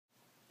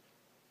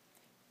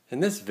In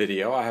this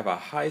video, I have a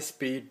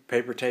high-speed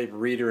paper tape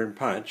reader and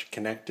punch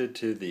connected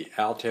to the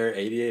Altair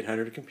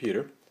 8800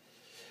 computer.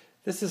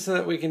 This is so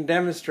that we can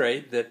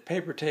demonstrate that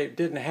paper tape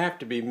didn't have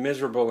to be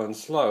miserable and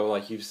slow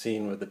like you've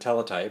seen with the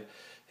teletype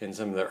in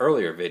some of the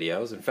earlier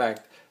videos. In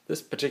fact,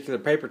 this particular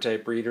paper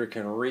tape reader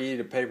can read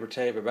a paper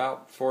tape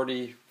about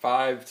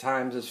 45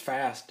 times as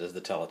fast as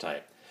the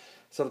teletype.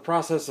 So the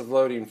process of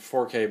loading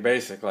 4K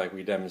Basic like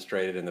we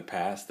demonstrated in the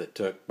past that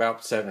took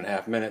about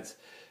 7.5 minutes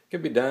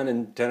could be done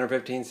in 10 or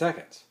 15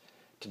 seconds.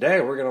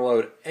 Today we're going to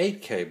load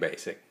 8K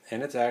Basic,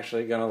 and it's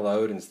actually going to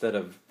load instead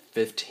of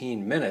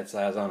 15 minutes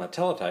as on a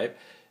teletype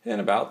in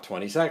about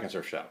 20 seconds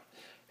or so.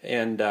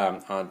 And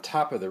on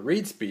top of the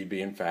read speed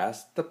being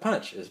fast, the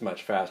punch is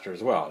much faster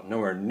as well.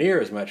 Nowhere near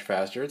as much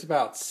faster, it's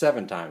about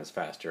 7 times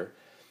faster.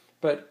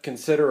 But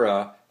consider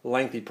a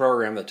lengthy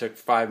program that took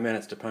 5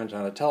 minutes to punch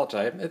on a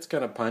teletype, it's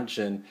going to punch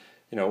in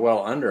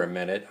well under a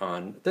minute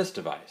on this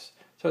device.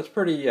 So it's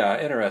pretty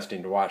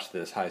interesting to watch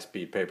this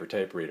high-speed paper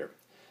tape reader.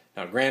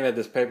 Now granted,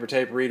 this paper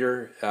tape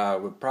reader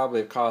would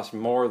probably have cost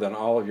more than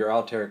all of your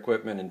Altair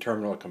equipment and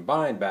terminal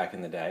combined back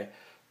in the day,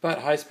 but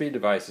high-speed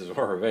devices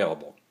were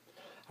available.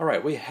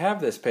 Alright, we have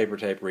this paper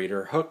tape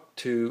reader hooked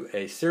to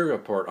a serial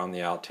port on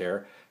the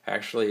Altair,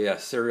 actually a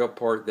serial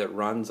port that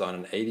runs on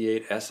an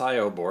 88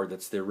 SIO board.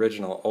 That's the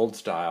original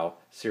old-style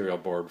serial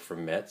board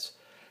from MITS,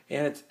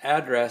 and it's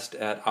addressed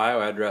at IO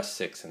address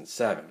 6 and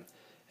 7.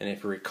 And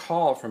if you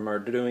recall from our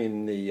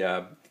doing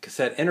the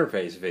cassette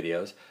interface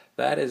videos,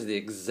 that is the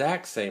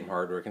exact same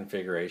hardware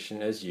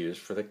configuration as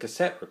used for the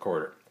cassette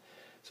recorder.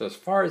 So as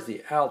far as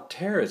the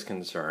Altair is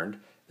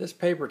concerned, this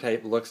paper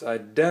tape looks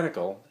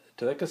identical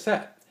to the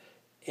cassette.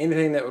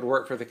 Anything that would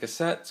work for the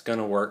cassette is going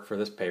to work for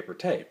this paper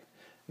tape.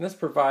 And this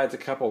provides a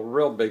couple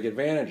real big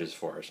advantages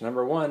for us.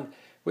 Number one,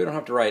 we don't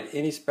have to write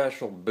any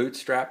special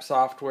bootstrap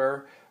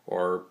software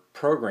or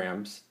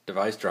programs,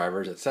 device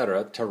drivers,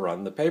 etc. to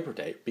run the paper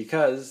tape,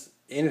 because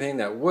anything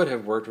that would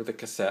have worked with a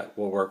cassette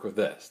will work with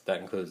this. That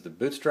includes the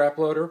bootstrap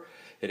loader,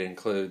 it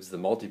includes the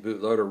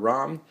multi-bootloader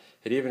ROM,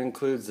 it even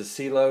includes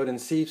the cload and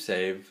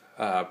csave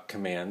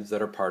commands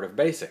that are part of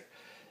BASIC.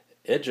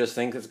 It just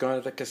thinks it's going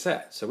to the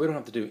cassette, so we don't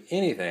have to do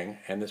anything,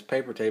 and this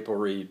paper tape will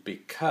read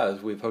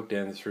because we've hooked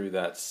in through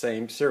that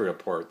same serial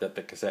port that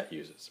the cassette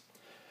uses.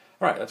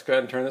 Alright, let's go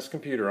ahead and turn this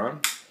computer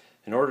on.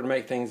 In order to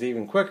make things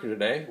even quicker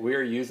today, we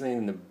are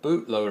using the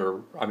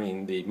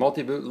the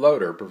multi-boot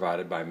loader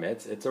provided by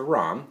MITS. It's a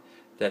ROM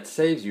that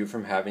saves you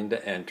from having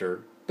to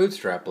enter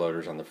bootstrap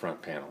loaders on the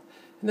front panel.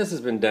 And this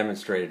has been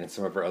demonstrated in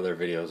some of our other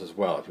videos as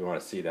well if you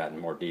want to see that in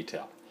more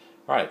detail.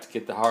 Alright, let's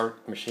get the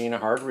machine a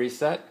hard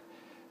reset.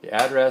 The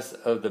address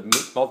of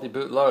the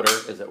multi-boot loader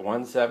is at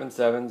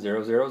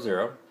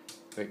 177000.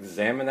 We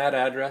examine that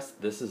address.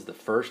 This is the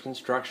first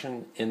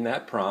instruction in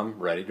that PROM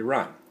ready to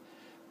run.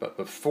 But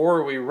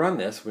before we run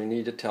this, we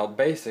need to tell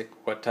BASIC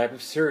what type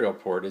of serial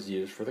port is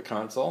used for the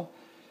console.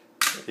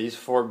 These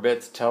 4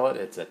 bits tell it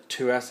it's a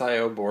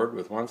 2SIO board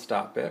with 1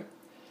 stop bit.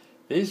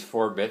 These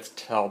 4 bits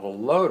tell the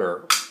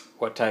loader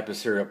what type of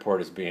serial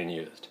port is being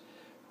used.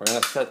 We're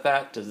going to set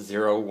that to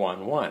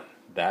 011.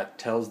 That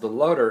tells the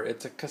loader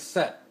it's a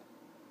cassette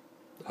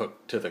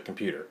hooked to the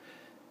computer.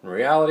 In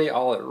reality,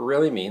 all it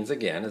really means,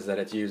 again, is that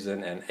it's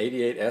using an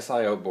 88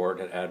 SIO board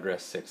at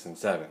address 6 and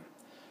 7.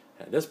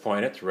 At this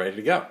point, it's ready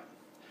to go.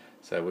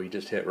 So we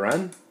just hit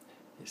run.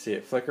 You see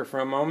it flicker for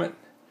a moment.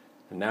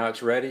 And now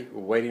it's ready,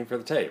 waiting for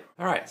the tape.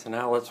 Alright, so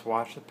now let's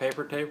watch the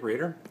paper tape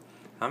reader.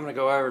 I'm going to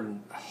go over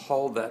and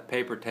hold that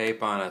paper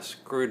tape on a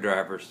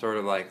screwdriver, sort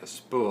of like a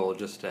spool,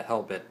 just to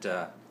help it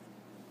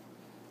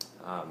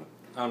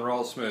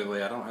unroll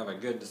smoothly. I don't have a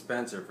good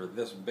dispenser for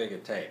this big a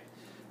tape.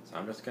 So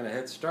I'm just going to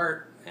hit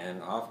start,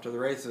 and off to the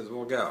races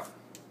we'll go.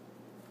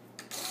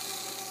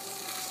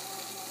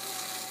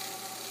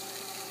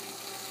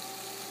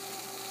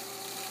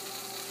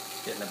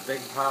 Getting a big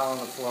pile on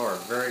the floor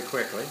very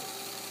quickly.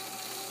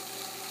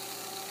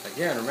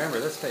 Again, remember,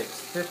 this takes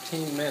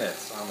 15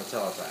 minutes on the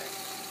teletype.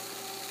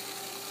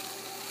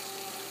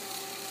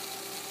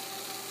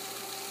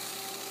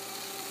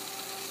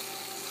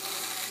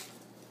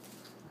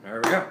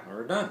 There we go,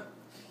 we're done.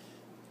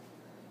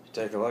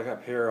 Take a look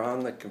up here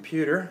on the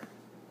computer.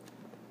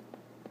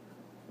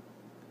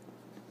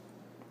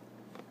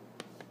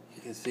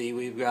 You can see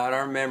we've got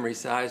our memory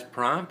size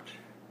prompt.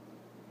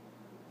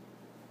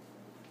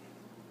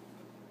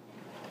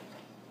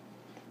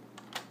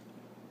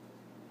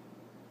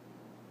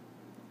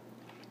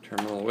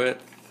 Terminal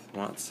width,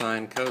 want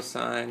sine,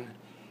 cosine,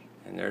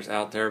 and there's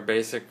Altair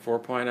Basic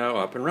 4.0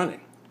 up and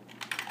running.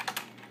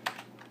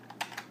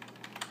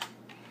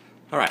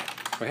 Alright,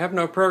 we have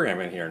no program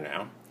in here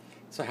now,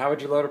 so how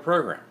would you load a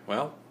program?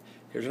 Well,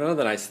 here's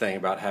another nice thing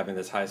about having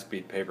this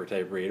high-speed paper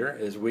tape reader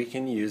is we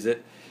can use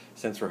it,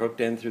 since we're hooked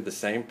in through the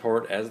same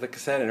port as the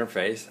cassette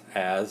interface,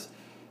 as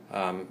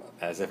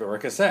if it were a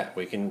cassette.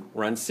 We can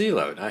run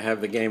cload. I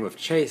have the game of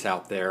Chase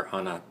out there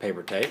on a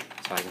paper tape,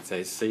 so I can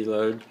say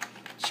cload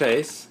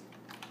Chase.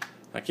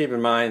 Now keep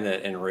in mind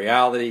that in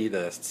reality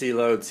the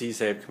cload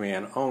csave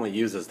command only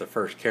uses the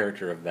first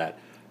character of that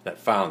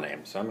file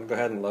name. So I'm going to go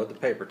ahead and load the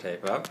paper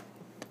tape up.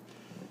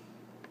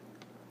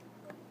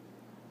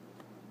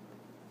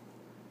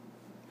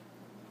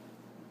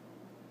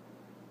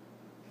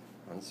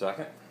 1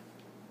 second.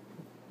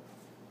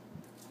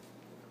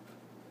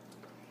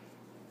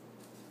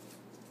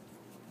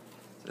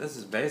 So this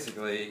is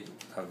basically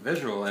a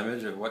visual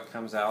image of what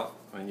comes out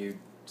when you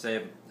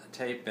save a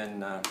tape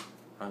in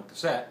on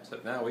cassette. So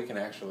now we can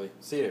actually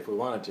see it if we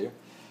wanted to.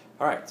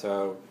 Alright,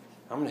 so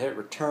I'm going to hit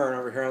return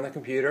over here on the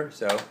computer.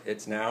 So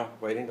it's now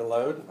waiting to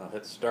load. I'll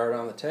hit start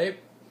on the tape.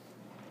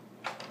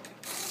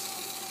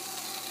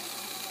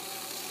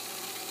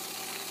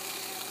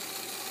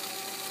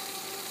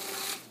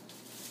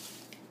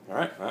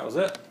 Alright, that was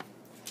it.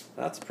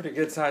 That's a pretty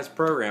good sized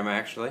program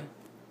actually.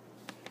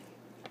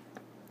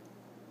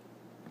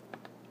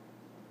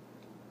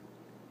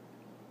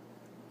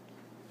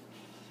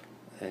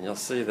 And you'll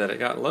see that it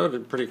got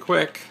loaded pretty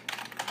quick,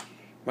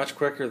 much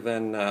quicker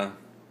than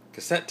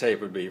cassette tape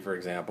would be, for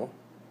example.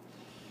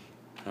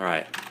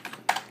 Alright,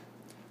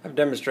 I've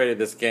demonstrated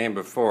this game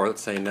before.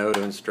 Let's say no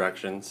to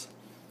instructions,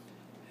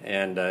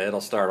 and it'll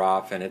start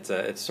off, and it's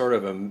sort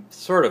of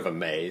a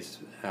maze,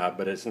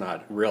 but it's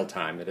not real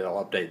time.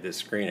 It'll update this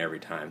screen every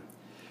time.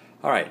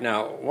 Alright,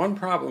 now one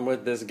problem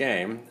with this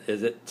game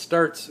is it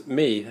starts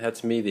me,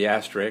 that's me the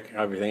asterisk,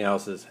 everything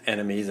else is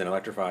enemies and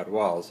electrified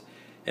walls,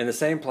 in the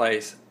same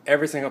place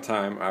every single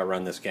time I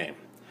run this game.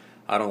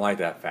 I don't like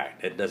that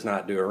fact. It does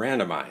not do a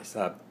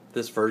randomize.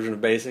 This version of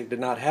BASIC did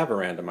not have a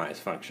randomize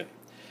function.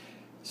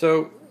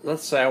 So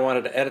let's say I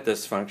wanted to edit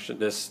this function,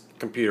 this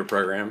computer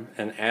program,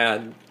 and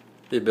add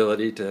the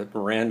ability to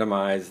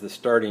randomize the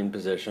starting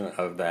position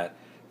of that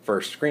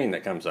first screen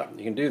that comes up.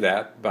 You can do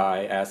that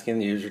by asking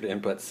the user to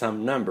input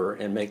some number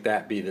and make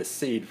that be the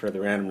seed for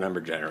the random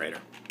number generator.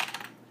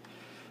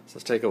 So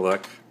let's take a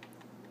look.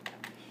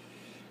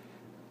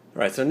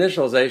 Alright, so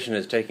initialization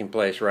is taking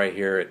place right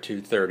here at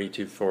 230,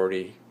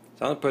 240.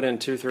 So I'm going to put in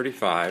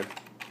 235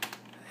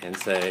 and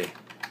say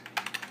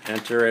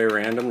enter a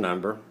random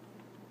number.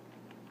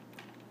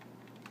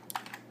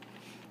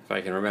 If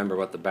I can remember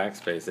what the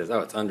backspace is. Oh,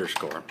 it's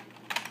underscore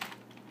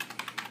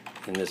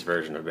in this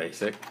version of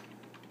BASIC.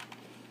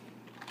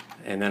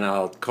 And then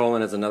I'll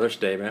colon as another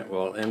statement.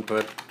 We'll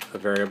input a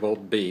variable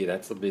b,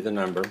 that'll be the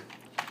number.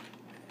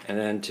 And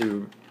then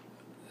to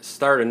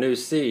start a new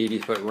seed, you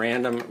put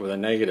random with a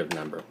negative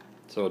number.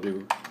 So we'll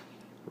do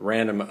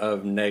random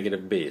of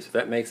negative b. So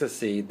that makes a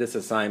seed. This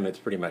assignment's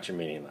pretty much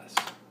meaningless.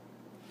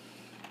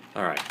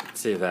 Alright, let's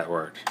see if that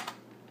worked.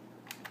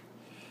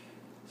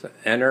 So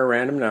enter a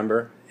random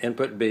number,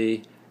 input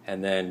b,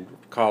 and then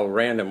call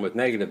random with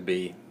negative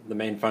b. The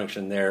main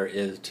function there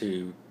is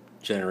to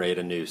generate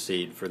a new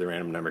seed for the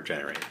random number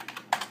generator.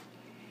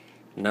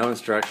 No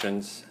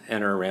instructions,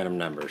 enter a random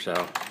number.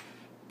 So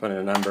put in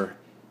a number.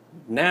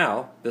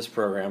 Now, this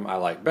program I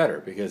like better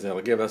because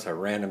it'll give us a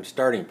random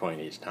starting point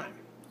each time.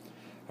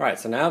 Alright,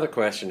 so now the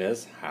question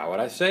is, how would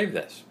I save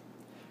this?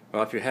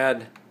 Well, if you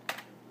had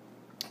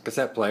a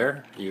cassette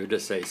player, you would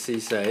just say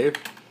csave,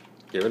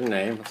 give it a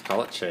name, let's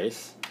call it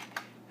Chase,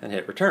 and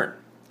hit return.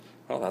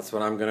 Well, that's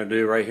what I'm going to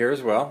do right here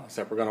as well,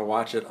 except we're going to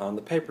watch it on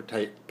the paper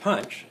tape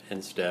punch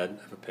instead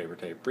of a paper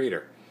tape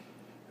reader.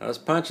 Now, this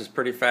punch is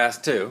pretty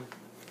fast too.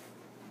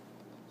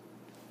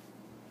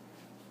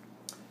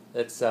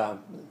 It's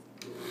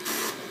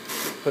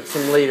put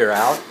some leader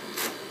out,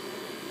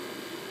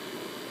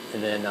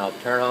 and then I'll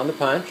turn on the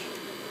punch,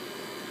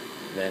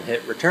 then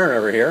hit return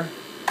over here.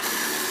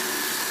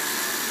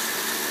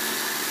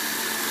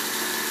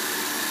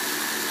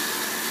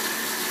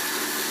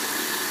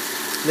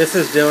 This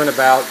is doing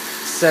about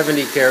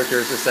 70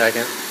 characters a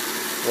second,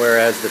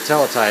 whereas the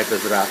teletype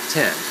is about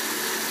 10.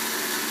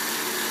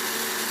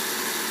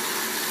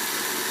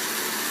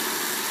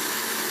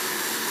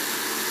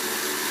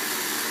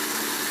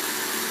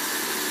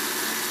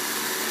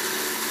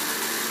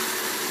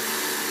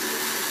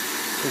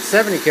 And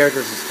 70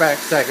 characters a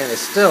second is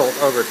still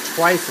over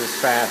twice as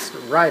fast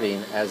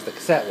writing as the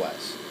cassette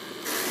was.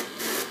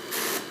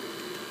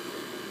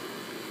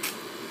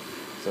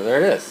 So there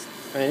it is.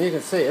 I mean, you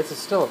can see it's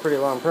still a pretty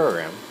long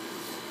program.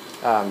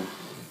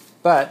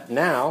 But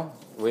now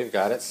we've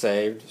got it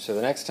saved, so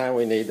the next time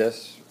we need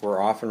this,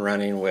 we're off and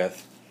running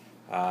with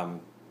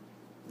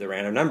the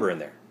random number in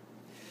there.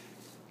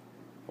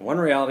 One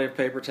reality of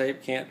paper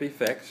tape can't be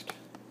fixed,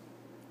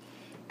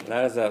 and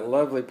that is that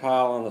lovely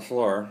pile on the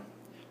floor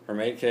from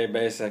 8K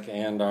Basic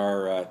and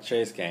our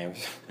Chase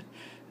games.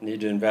 Need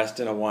to invest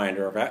in a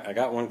winder. I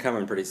got one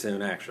coming pretty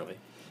soon, actually.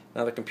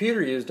 Now, the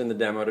computer used in the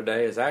demo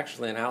today is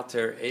actually an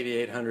Altair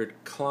 8800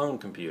 clone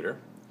computer.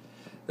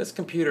 This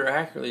computer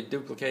accurately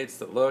duplicates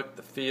the look,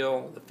 the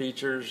feel, the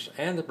features,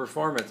 and the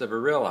performance of a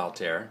real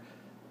Altair,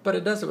 but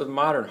it does it with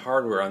modern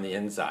hardware on the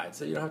inside,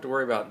 so you don't have to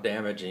worry about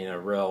damaging a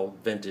real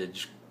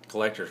vintage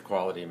collector's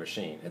quality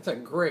machine. It's a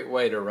great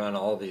way to run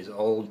all these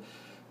old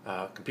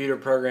computer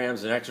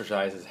programs and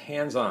exercises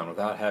hands-on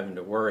without having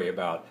to worry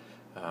about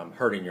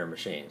hurting your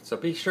machine. So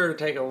be sure to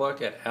take a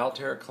look at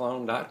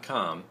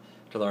altairclone.com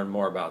to learn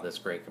more about this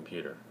great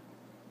computer.